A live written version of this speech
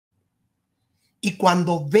Y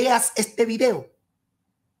cuando veas este video,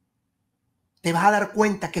 te vas a dar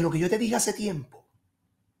cuenta que lo que yo te dije hace tiempo,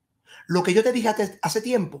 lo que yo te dije hace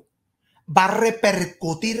tiempo, va a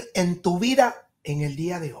repercutir en tu vida en el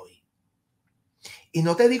día de hoy. Y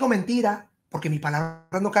no te digo mentira, porque mi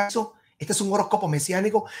palabra no caso. Este es un horóscopo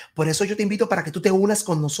mesiánico. Por eso yo te invito para que tú te unas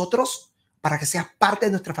con nosotros, para que seas parte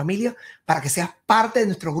de nuestra familia, para que seas parte de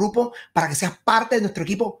nuestro grupo, para que seas parte de nuestro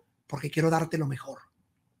equipo, porque quiero darte lo mejor,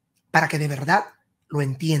 para que de verdad lo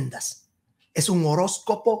entiendas. Es un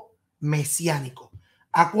horóscopo mesiánico.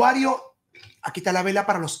 Acuario, aquí está la vela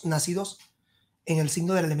para los nacidos en el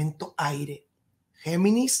signo del elemento aire.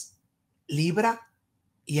 Géminis, Libra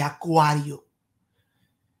y Acuario.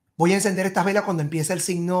 Voy a encender esta vela cuando empiece el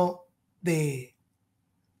signo de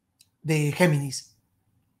Géminis.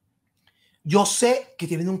 Yo sé que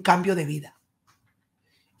te viene un cambio de vida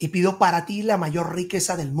y pido para ti la mayor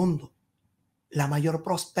riqueza del mundo, la mayor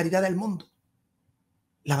prosperidad del mundo,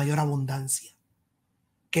 la mayor abundancia.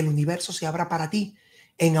 Que el universo se abra para ti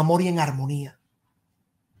en amor y en armonía.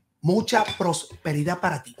 Mucha prosperidad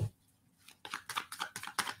para ti.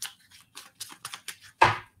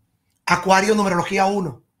 Acuario, numerología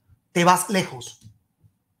 1. Te vas lejos.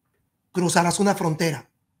 Cruzarás una frontera.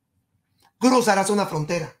 Cruzarás una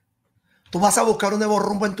frontera. Tú vas a buscar un nuevo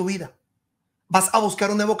rumbo en tu vida. Vas a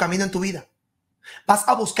buscar un nuevo camino en tu vida. Vas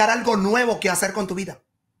a buscar algo nuevo que hacer con tu vida.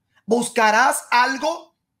 Buscarás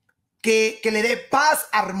algo que le dé paz,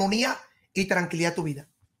 armonía y tranquilidad a tu vida.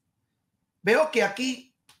 Veo que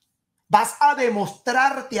aquí vas a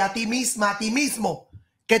demostrarte a ti misma, a ti mismo,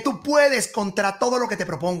 que tú puedes contra todo lo que te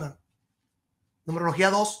propongan. Numerología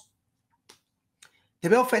 2. Te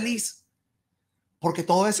veo feliz porque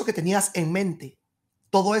todo eso que tenías en mente,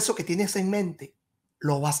 todo eso que tienes en mente,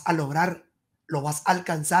 lo vas a lograr, lo vas a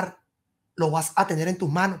alcanzar, lo vas a tener en tus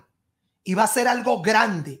manos y va a ser algo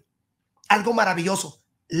grande, algo maravilloso.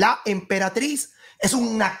 La emperatriz es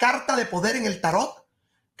una carta de poder en el tarot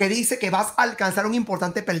que dice que vas a alcanzar un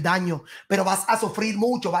importante peldaño, pero vas a sufrir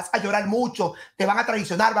mucho, vas a llorar mucho, te van a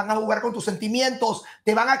traicionar, van a jugar con tus sentimientos,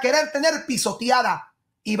 te van a querer tener pisoteada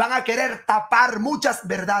y van a querer tapar muchas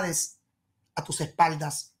verdades a tus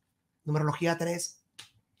espaldas. Numerología 3.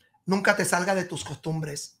 Nunca te salgas de tus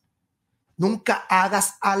costumbres. Nunca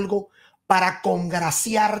hagas algo para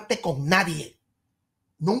congraciarte con nadie.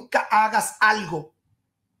 Nunca hagas algo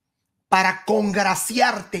para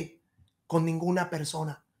congraciarte con ninguna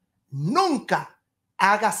persona. Nunca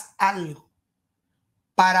hagas algo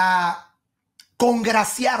para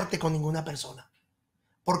congraciarte con ninguna persona.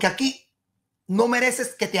 Porque aquí no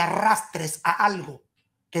mereces que te arrastres a algo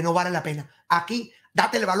que no vale la pena. Aquí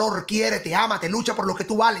date el valor, quiérete, ámate, lucha por lo que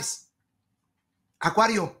tú vales.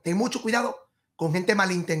 Acuario, ten mucho cuidado con gente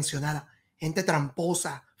malintencionada, gente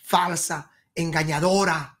tramposa, falsa,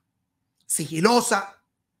 engañadora, sigilosa,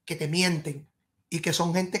 que te mienten y que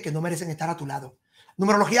son gente que no merecen estar a tu lado.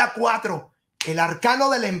 Numerología 4, el arcano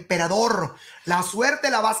del emperador. La suerte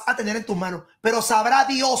la vas a tener en tus manos, pero sabrá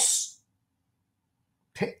Dios.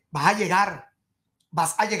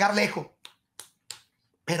 Vas a llegar lejos,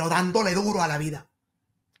 pero dándole duro a la vida,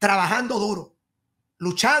 trabajando duro,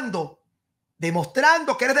 luchando,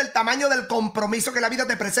 demostrando que eres del tamaño del compromiso que la vida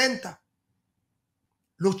te presenta,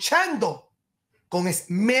 luchando con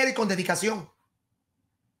esmero y con dedicación.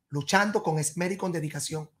 Luchando con esmero y con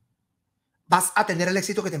dedicación, vas a tener el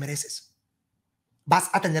éxito que te mereces. Vas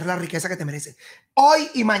a tener la riqueza que te mereces.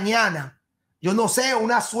 Hoy y mañana, yo no sé,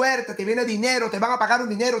 una suerte, te viene dinero, te van a pagar un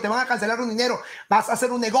dinero, te van a cancelar un dinero, vas a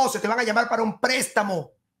hacer un negocio, te van a llamar para un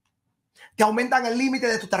préstamo, te aumentan el límite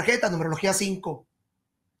de tu tarjeta. Numerología 5.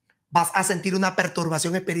 Vas a sentir una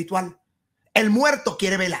perturbación espiritual. El muerto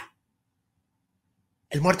quiere vela.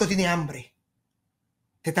 El muerto tiene hambre.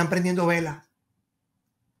 Te están prendiendo vela.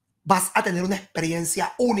 Vas a tener una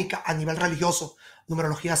experiencia única a nivel religioso.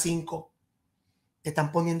 Numerología 5. Te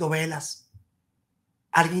están poniendo velas.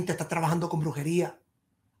 Alguien te está trabajando con brujería.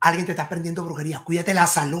 Alguien te está aprendiendo brujería. Cuídate la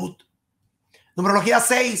salud. Numerología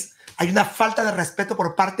 6. Hay una falta de respeto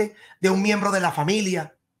por parte de un miembro de la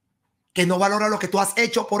familia que no valora lo que tú has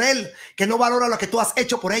hecho por él, que no valora lo que tú has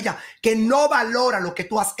hecho por ella, que no valora lo que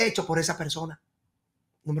tú has hecho por esa persona.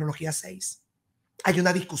 Numerología 6. Hay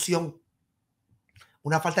una discusión,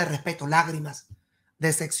 una falta de respeto, lágrimas,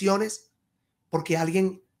 decepciones, porque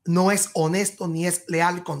alguien no es honesto ni es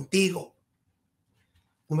leal contigo.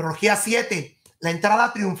 Numerología 7, la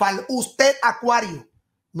entrada triunfal. Usted, Acuario,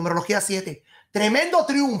 numerología 7, tremendo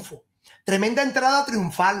triunfo, tremenda entrada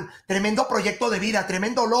triunfal, tremendo proyecto de vida,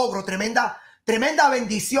 tremendo logro, tremenda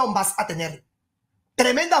bendición vas a tener,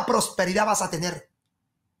 tremenda prosperidad vas a tener,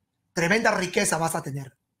 tremenda riqueza vas a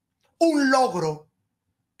tener, un logro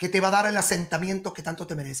que te va a dar el asentamiento que tanto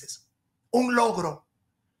te mereces. Un logro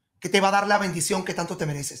que te va a dar la bendición que tanto te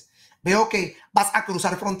mereces. Veo que vas a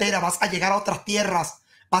cruzar frontera, vas a llegar a otras tierras,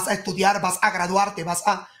 vas a estudiar, vas a graduarte, vas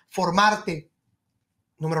a formarte.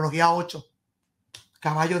 Numerología 8.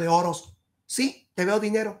 Caballo de oros. Sí, te veo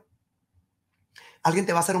dinero. Alguien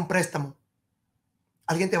te va a hacer un préstamo.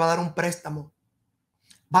 Alguien te va a dar un préstamo.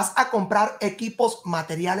 Vas a comprar equipos,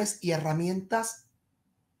 materiales y herramientas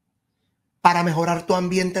para mejorar tu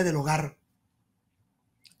ambiente del hogar.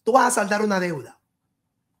 Tú vas a saldar una deuda.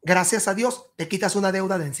 Gracias a Dios te quitas una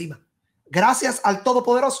deuda de encima. Gracias al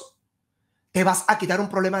Todopoderoso te vas a quitar un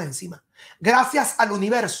problema de encima. Gracias al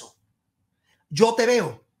universo. Yo te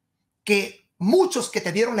veo que muchos que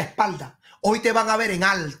te dieron la espalda hoy te van a ver en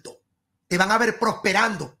alto. Te van a ver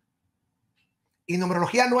prosperando. Y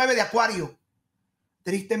numerología 9 de Acuario.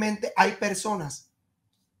 Tristemente hay personas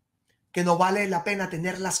que no vale la pena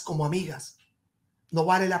tenerlas como amigas. No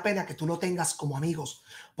vale la pena que tú lo tengas como amigos,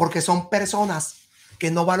 porque son personas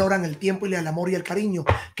que no valoran el tiempo y el amor y el cariño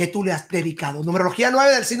que tú le has dedicado. Numerología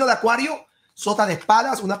 9 del signo de Acuario, sota de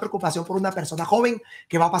espadas, una preocupación por una persona joven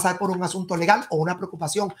que va a pasar por un asunto legal, o una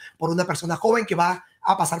preocupación por una persona joven que va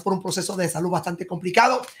a pasar por un proceso de salud bastante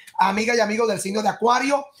complicado. Amiga y amigo del signo de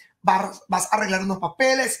Acuario, vas a arreglar unos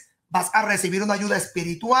papeles, vas a recibir una ayuda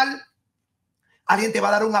espiritual. Alguien te va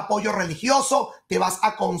a dar un apoyo religioso, te vas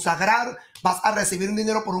a consagrar, vas a recibir un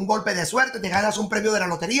dinero por un golpe de suerte, te ganas un premio de la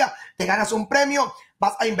lotería, te ganas un premio,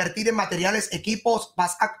 vas a invertir en materiales, equipos,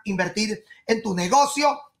 vas a invertir en tu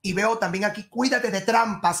negocio. Y veo también aquí, cuídate de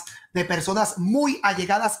trampas de personas muy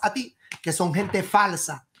allegadas a ti, que son gente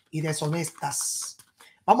falsa y deshonestas.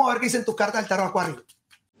 Vamos a ver qué dicen tus cartas del tarot, Acuario.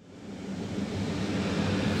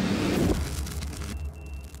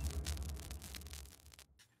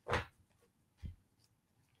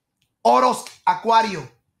 Oros,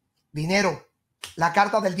 Acuario, dinero, la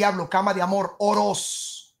carta del diablo, cama de amor,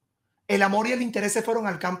 oros. El amor y el interés se fueron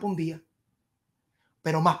al campo un día,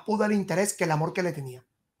 pero más pudo el interés que el amor que le tenía.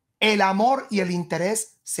 El amor y el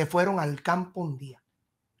interés se fueron al campo un día.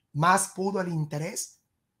 Más pudo el interés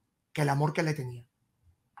que el amor que le tenía.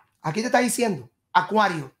 Aquí te está diciendo,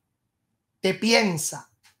 Acuario, te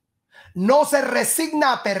piensa, no se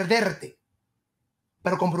resigna a perderte,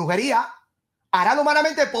 pero con brujería hará lo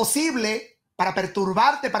humanamente posible para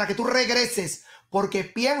perturbarte, para que tú regreses, porque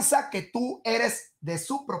piensa que tú eres de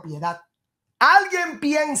su propiedad. Alguien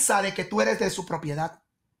piensa de que tú eres de su propiedad.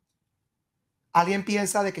 Alguien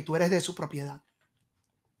piensa de que tú eres de su propiedad.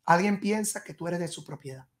 Alguien piensa que tú eres de su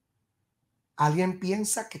propiedad. Alguien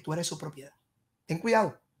piensa que tú eres su propiedad. Ten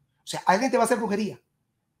cuidado. O sea, alguien te va a hacer brujería.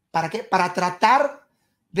 ¿Para qué? Para tratar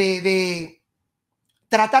de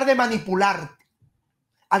manipularte.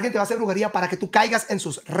 Alguien te va a hacer brujería para que tú caigas en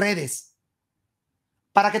sus redes.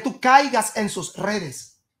 Para que tú caigas en sus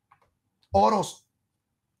redes. Oros.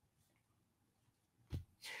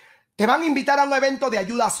 Te van a invitar a un evento de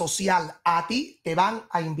ayuda social. A ti te van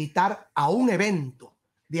a invitar a un evento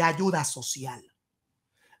de ayuda social.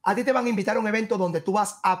 A ti te van a invitar a un evento donde tú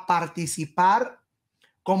vas a participar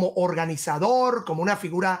como organizador, como una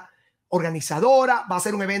figura organizadora. Va a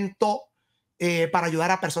ser un evento para ayudar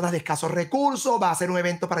a personas de escasos recursos. Va a ser un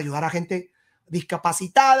evento para ayudar a gente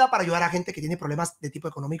discapacitada, para ayudar a gente que tiene problemas de tipo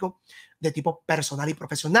económico, de tipo personal y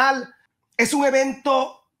profesional. Es un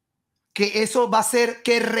evento que eso va a hacer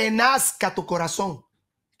que renazca tu corazón,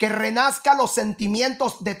 que renazcan los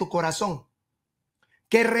sentimientos de tu corazón,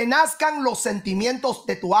 que renazcan los sentimientos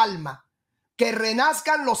de tu alma, que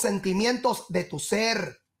renazcan los sentimientos de tu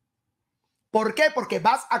ser. ¿Por qué? Porque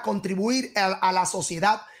vas a contribuir a la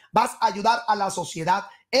sociedad, vas a ayudar a la sociedad.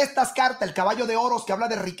 Estas cartas, el caballo de oros, que habla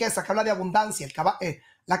de riqueza, que habla de abundancia,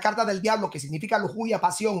 la carta del diablo, que significa lujuria,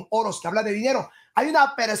 pasión, oros, que habla de dinero. Hay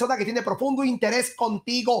una persona que tiene profundo interés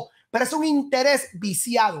contigo, pero es un interés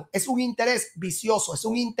viciado, es un interés vicioso, es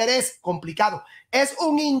un interés complicado, es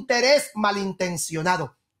un interés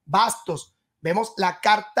malintencionado. Bastos, vemos la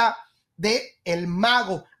carta del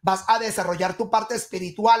mago. Vas a desarrollar tu parte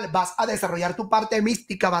espiritual, vas a desarrollar tu parte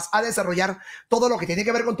mística, vas a desarrollar todo lo que tiene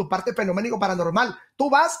que ver con tu parte fenoménico paranormal. Tú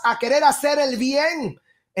vas a querer hacer el bien.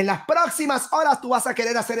 En las próximas horas tú vas a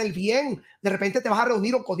querer hacer el bien. De repente te vas a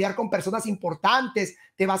reunir o codear con personas importantes.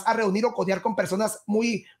 Te vas a reunir o codear con personas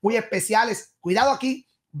muy especiales. Cuidado aquí.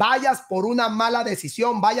 Vayas por una mala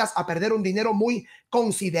decisión. Vayas a perder un dinero muy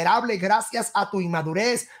considerable gracias a tu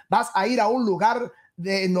inmadurez. Vas a ir a un lugar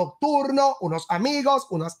de nocturno. Unos amigos,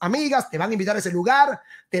 unas amigas te van a invitar a ese lugar.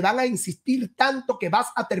 Te van a insistir tanto que vas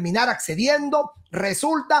a terminar accediendo.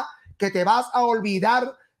 Resulta que te vas a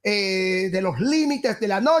olvidar de los límites de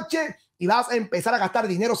la noche y vas a empezar a gastar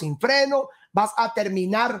dinero sin freno, vas a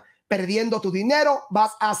terminar perdiendo tu dinero,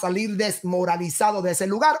 vas a salir desmoralizado de ese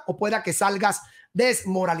lugar o pueda que salgas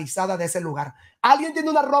desmoralizada de ese lugar. Alguien tiene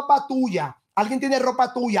una ropa tuya, alguien tiene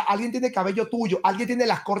ropa tuya, alguien tiene cabello tuyo, alguien tiene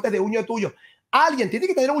las cortes de uña tuyo. Alguien tiene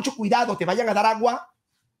que tener mucho cuidado, te vayan a dar agua.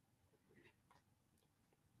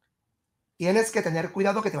 Tienes que tener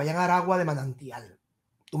cuidado que te vayan a dar agua de manantial.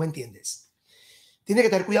 ¿Tú me entiendes? Tienes que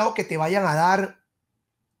tener cuidado que te vayan a dar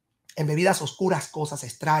en bebidas oscuras cosas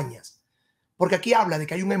extrañas. Porque aquí habla de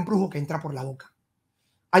que hay un embrujo que entra por la boca.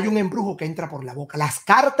 Hay un embrujo que entra por la boca. Las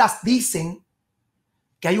cartas dicen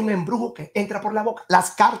que hay un embrujo que entra por la boca.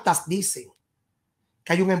 Las cartas dicen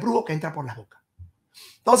que hay un embrujo que entra por la boca.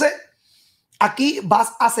 Entonces, aquí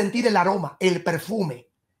vas a sentir el aroma, el perfume,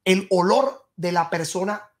 el olor de la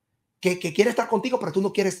persona que quiere estar contigo, pero tú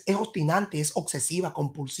no quieres. Es obstinante, es obsesiva,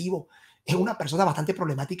 compulsivo. Es una persona bastante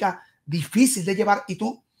problemática, difícil de llevar y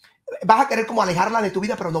tú vas a querer como alejarla de tu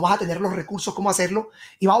vida, pero no vas a tener los recursos cómo hacerlo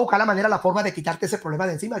y vas a buscar la manera, la forma de quitarte ese problema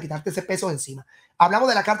de encima, de quitarte ese peso de encima. Hablamos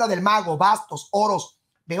de la carta del mago, bastos, oros.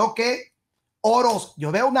 Veo que oros, yo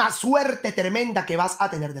veo una suerte tremenda que vas a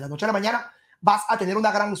tener de la noche a la mañana. Vas a tener una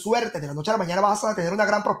gran suerte, de la noche a la mañana vas a tener una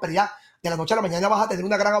gran prosperidad, de la noche a la mañana vas a tener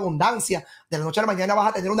una gran abundancia, de la noche a la mañana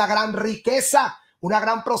vas a tener una gran riqueza, una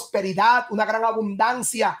gran prosperidad, una gran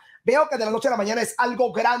abundancia. Veo que de la noche a la mañana es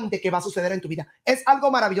algo grande que va a suceder en tu vida. Es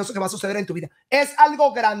algo maravilloso que va a suceder en tu vida. Es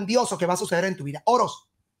algo grandioso que va a suceder en tu vida.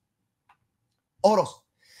 Oros. Oros.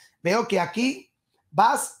 Veo que aquí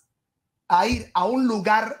vas a ir a un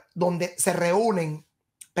lugar donde se reúnen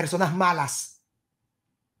personas malas.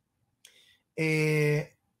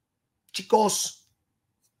 Chicos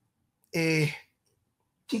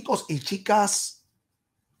y chicas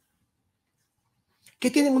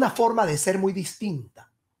que tienen una forma de ser muy distinta.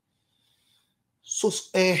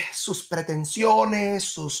 Sus pretensiones,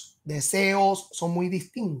 sus deseos son muy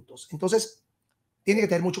distintos. Entonces, tiene que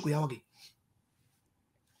tener mucho cuidado aquí.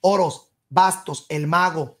 Oros, bastos, el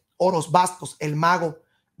mago. Oros, bastos, el mago.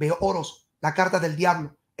 Veo oros, la carta del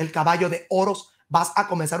diablo, el caballo de oros. Vas a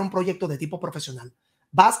comenzar un proyecto de tipo profesional.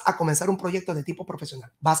 Vas a comenzar un proyecto de tipo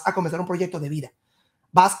profesional. Vas a comenzar un proyecto de vida.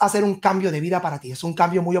 Vas a hacer un cambio de vida para ti. Es un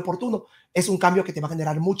cambio muy oportuno. Es un cambio que te va a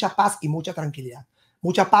generar mucha paz y mucha tranquilidad.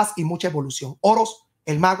 Mucha paz y mucha evolución. Oros,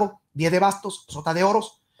 el mago, 10 de bastos, sota de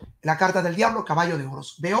oros, la carta del diablo, caballo de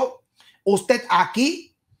oros. Veo usted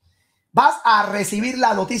aquí, vas a recibir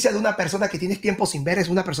la noticia de una persona que tienes tiempo sin ver. Es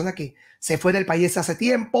una persona que se fue del país hace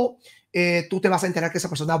tiempo. Tú te vas a enterar que esa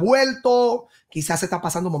persona ha vuelto. Quizás está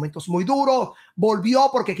pasando momentos muy duros. Volvió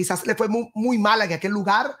porque quizás le fue muy mal en aquel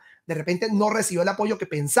lugar. De repente no recibió el apoyo que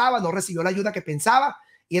pensaba, no recibió la ayuda que pensaba.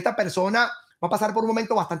 Y esta persona va a pasar por un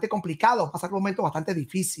momento bastante complicado, va a pasar por un momento bastante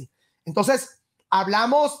difícil. Entonces,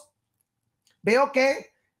 hablamos, veo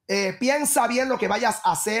que piensa bien lo que vayas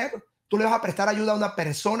a hacer. Tú le vas a prestar ayuda a una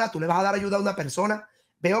persona, tú le vas a dar ayuda a una persona.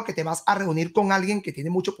 Veo que te vas a reunir con alguien que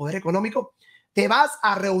tiene mucho poder económico. Te vas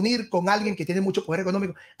a reunir con alguien que tiene mucho poder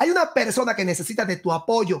económico. Hay una persona que necesita de tu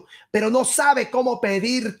apoyo, pero no sabe cómo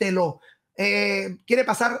pedírtelo. Quiere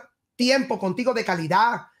pasar tiempo contigo de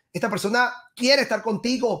calidad. Esta persona quiere estar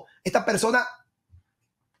contigo. Esta persona,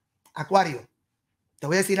 Acuario, te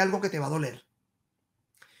voy a decir algo que te va a doler.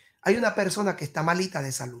 Hay una persona que está malita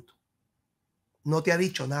de salud. No te ha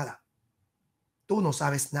dicho nada. Tú no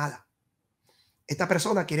sabes nada. Esta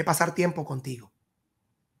persona quiere pasar tiempo contigo.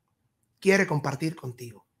 Quiere compartir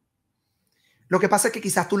contigo. Lo que pasa es que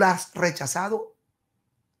quizás tú la has rechazado.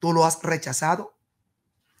 Tú lo has rechazado.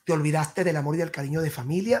 Te olvidaste del amor y del cariño de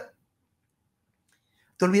familia.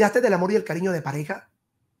 Te olvidaste del amor y el cariño de pareja.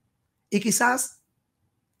 Y quizás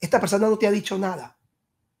esta persona no te ha dicho nada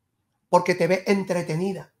porque te ve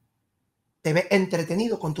entretenida. Te ve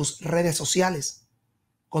entretenido con tus redes sociales,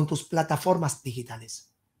 con tus plataformas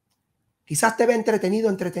digitales. Quizás te ve entretenido,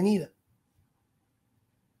 entretenida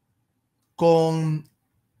con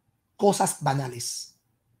cosas banales.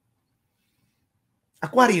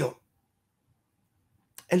 Acuario,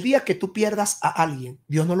 el día que tú pierdas a alguien,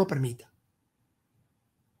 Dios no lo permita,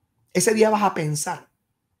 ese día vas a pensar,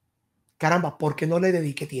 caramba, ¿por qué no le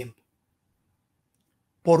dediqué tiempo?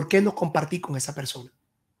 ¿Por qué no compartí con esa persona?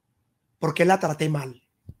 ¿Por qué la traté mal?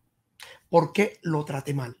 ¿Por qué lo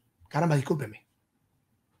traté mal? Caramba, discúlpeme.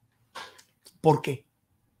 ¿Por qué?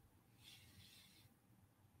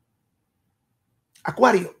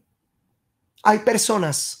 Acuario, hay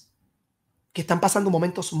personas que están pasando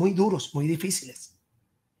momentos muy duros, muy difíciles,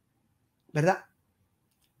 ¿verdad?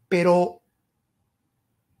 Pero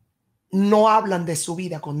no hablan de su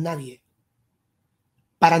vida con nadie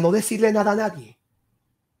para no decirle nada a nadie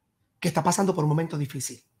que está pasando por un momento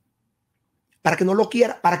difícil. Para que no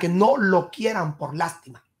lo quieran por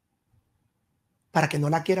lástima. para que no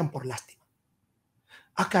la quieran por lástima.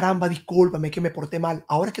 Ah, caramba, discúlpame que me porté mal.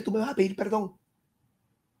 Ahora es que tú me vas a pedir perdón.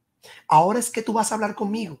 Ahora es que tú vas a hablar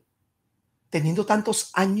conmigo. Teniendo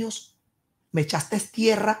tantos años, me echaste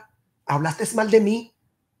tierra, hablaste mal de mí,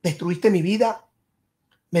 destruiste mi vida,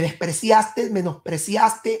 me despreciaste,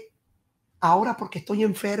 menospreciaste. Ahora porque estoy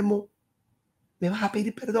enfermo, me vas a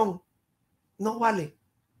pedir perdón. No vale.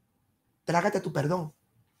 Trágate tu perdón.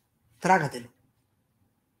 Trágatelo.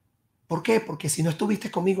 ¿Por qué? Porque si no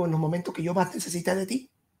estuviste conmigo en los momentos que yo más necesité de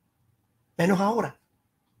ti, menos ahora.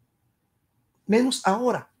 Menos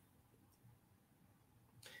ahora.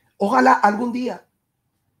 Ojalá algún día,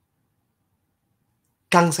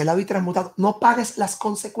 cancelado y transmutado, no pagues las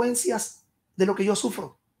consecuencias de lo que yo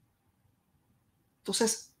sufro.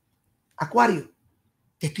 Entonces, Acuario,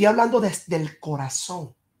 te estoy hablando desde el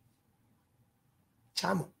corazón.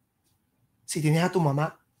 Chamo, si tienes a tu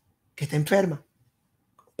mamá que está enferma,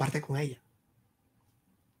 comparte con ella.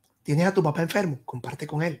 Tienes a tu papá enfermo, comparte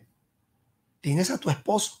con él. Tienes a tu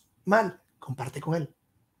esposo mal, comparte con él.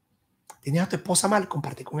 Tienes a tu esposa mal,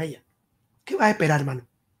 comparte con ella. ¿Qué vas a esperar, hermano?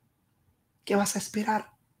 ¿Qué vas a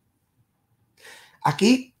esperar?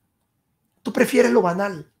 Aquí tú prefieres lo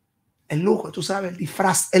banal, el lujo, tú sabes,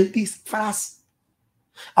 el disfraz.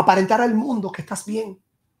 Aparentar al mundo que estás bien,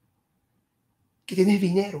 que tienes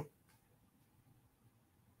dinero.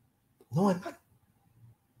 No, hermano.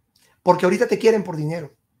 Porque ahorita te quieren por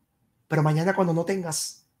dinero, pero mañana cuando no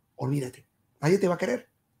tengas, olvídate. Nadie te va a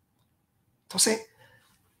querer. Entonces,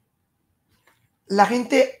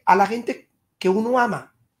 a la gente que uno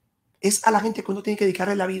ama, es a la gente que uno tiene que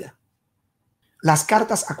dedicarle la vida. Las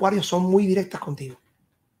cartas, Acuario, son muy directas contigo.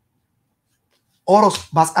 Oros,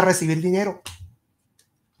 vas a recibir dinero.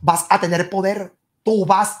 Vas a tener poder. Tú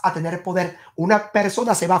vas a tener poder. Una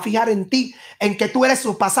persona se va a fijar en ti, en que tú eres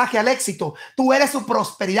su pasaje al éxito. Tú eres su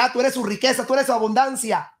prosperidad, tú eres su riqueza, tú eres su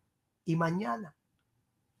abundancia. Y mañana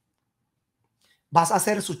vas a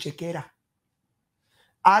ser su chequera.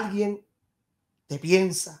 Alguien te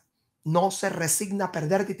piensa, no se resigna a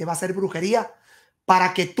perderte y te va a hacer brujería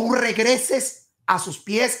para que tú regreses a sus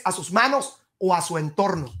pies, a sus manos o a su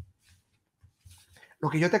entorno. Lo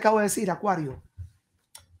que yo te acabo de decir, Acuario,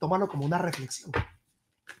 tómalo como una reflexión.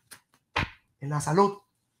 En la salud,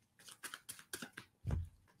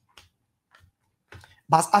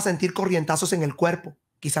 vas a sentir corrientazos en el cuerpo.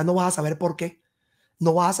 Quizás no vas a saber por qué.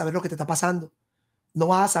 No vas a saber lo que te está pasando. No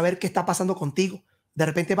vas a saber qué está pasando contigo. De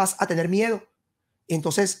repente vas a tener miedo. Y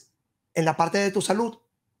entonces, en la parte de tu salud,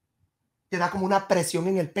 te da como una presión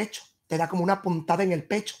en el pecho. Te da como una puntada en el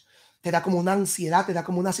pecho. Te da como una ansiedad. Te da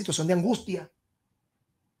como una situación de angustia.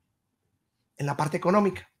 En la parte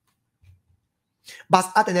económica,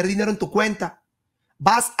 vas a tener dinero en tu cuenta.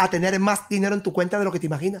 Vas a tener más dinero en tu cuenta de lo que te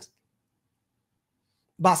imaginas.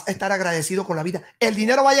 Vas a estar agradecido con la vida. El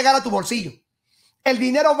dinero va a llegar a tu bolsillo. El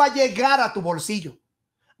dinero va a llegar a tu bolsillo.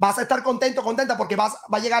 Vas a estar contento, contenta, porque va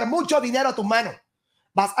a llegar mucho dinero a tus manos.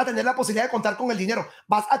 Vas a tener la posibilidad de contar con el dinero.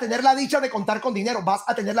 Vas a tener la dicha de contar con dinero. Vas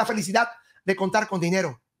a tener la felicidad de contar con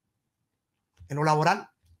dinero. En lo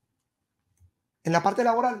laboral, en la parte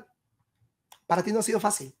laboral, para ti no ha sido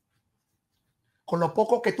fácil. Con lo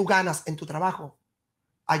poco que tú ganas en tu trabajo,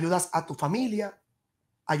 ayudas a tu familia,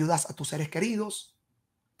 ayudas a tus seres queridos,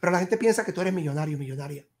 pero la gente piensa que tú eres millonario,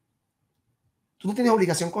 millonaria. Tú no tienes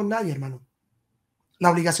obligación con nadie, hermano. La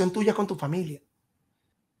obligación tuya es con tu familia.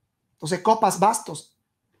 Entonces, copas, bastos,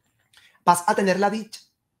 vas a tener la dicha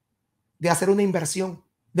de hacer una inversión,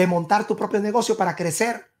 de montar tu propio negocio para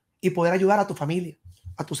crecer y poder ayudar a tu familia,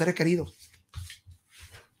 a tus seres queridos.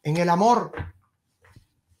 En el amor,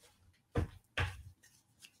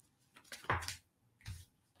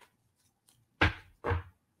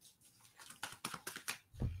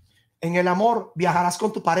 viajarás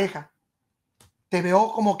con tu pareja. Te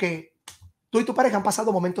veo como que tú y tu pareja han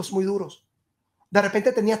pasado momentos muy duros. De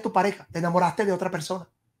repente tenías tu pareja, te enamoraste de otra persona.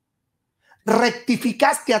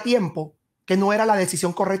 Rectificaste a tiempo que no era la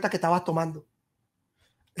decisión correcta que estabas tomando.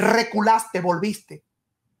 Reculaste, volviste.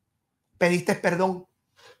 Pediste perdón.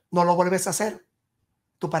 No lo vuelves a hacer.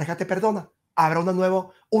 Tu pareja te perdona. Habrá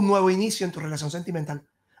un nuevo inicio en tu relación sentimental.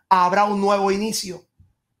 Habrá un nuevo inicio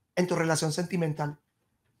en tu relación sentimental.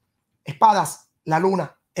 Espadas, la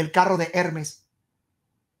luna, el carro de Hermes.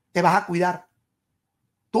 Te vas a cuidar.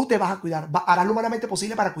 Tú te vas a cuidar. Harás lo humanamente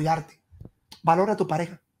posible para cuidarte. Valora a tu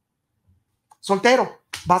pareja. Soltero,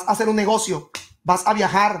 vas a hacer un negocio. Vas a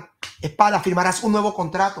viajar. Espada, firmarás un nuevo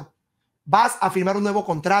contrato. Vas a firmar un nuevo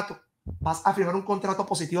contrato. Vas a firmar un contrato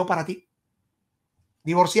positivo para ti.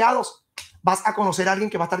 Divorciados, vas a conocer a alguien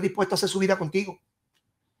que va a estar dispuesto a hacer su vida contigo.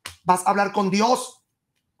 Vas a hablar con Dios.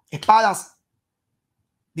 Espadas,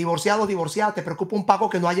 Divorciado, divorciada, te preocupa un pago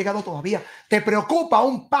que no ha llegado todavía. Te preocupa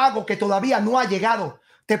un pago que todavía no ha llegado.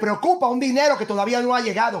 Te preocupa un dinero que todavía no ha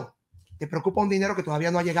llegado. Te preocupa un dinero que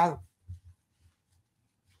todavía no ha llegado.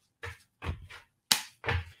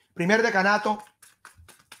 Primer decanato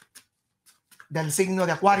del signo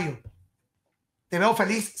de Acuario. Te veo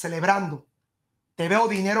feliz celebrando. Te veo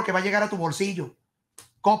dinero que va a llegar a tu bolsillo.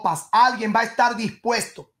 Copas, alguien va a estar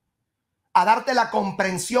dispuesto a darte la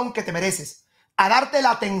comprensión que te mereces, a darte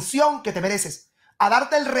la atención que te mereces, a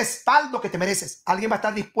darte el respaldo que te mereces. Alguien va a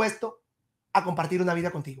estar dispuesto a compartir una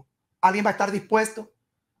vida contigo. Alguien va a estar dispuesto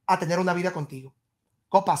a tener una vida contigo.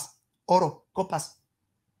 Copas, oro, copas.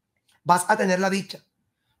 Vas a tener la dicha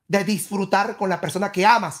de disfrutar con la persona que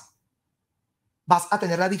amas. Vas a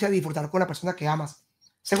tener la dicha de disfrutar con la persona que amas.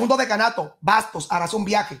 Segundo decanato, bastos, harás un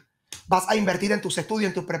viaje. Vas a invertir en tus estudios,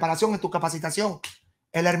 en tu preparación, en tu capacitación.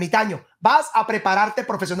 El ermitaño, vas a prepararte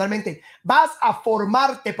profesionalmente, vas a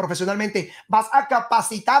formarte profesionalmente, vas a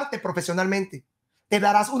capacitarte profesionalmente. Te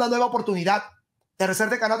darás una nueva oportunidad. Tercer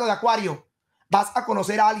decanato de Acuario, vas a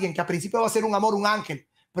conocer a alguien que al principio va a ser un amor, un ángel,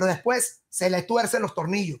 pero después se le tuercen los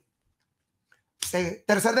tornillos.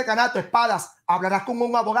 Tercer decanato, espadas, hablarás con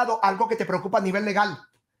un abogado, algo que te preocupa a nivel legal.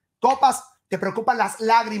 Copas, te preocupan las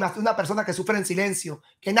lágrimas de una persona que sufre en silencio,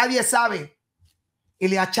 que nadie sabe y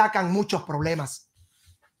le achacan muchos problemas.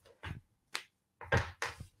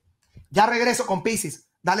 Ya regreso con Piscis.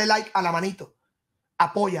 Dale like a la manito.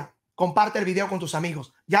 Apoya. Comparte el video con tus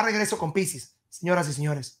amigos. Ya regreso con Piscis. Señoras y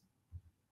señores.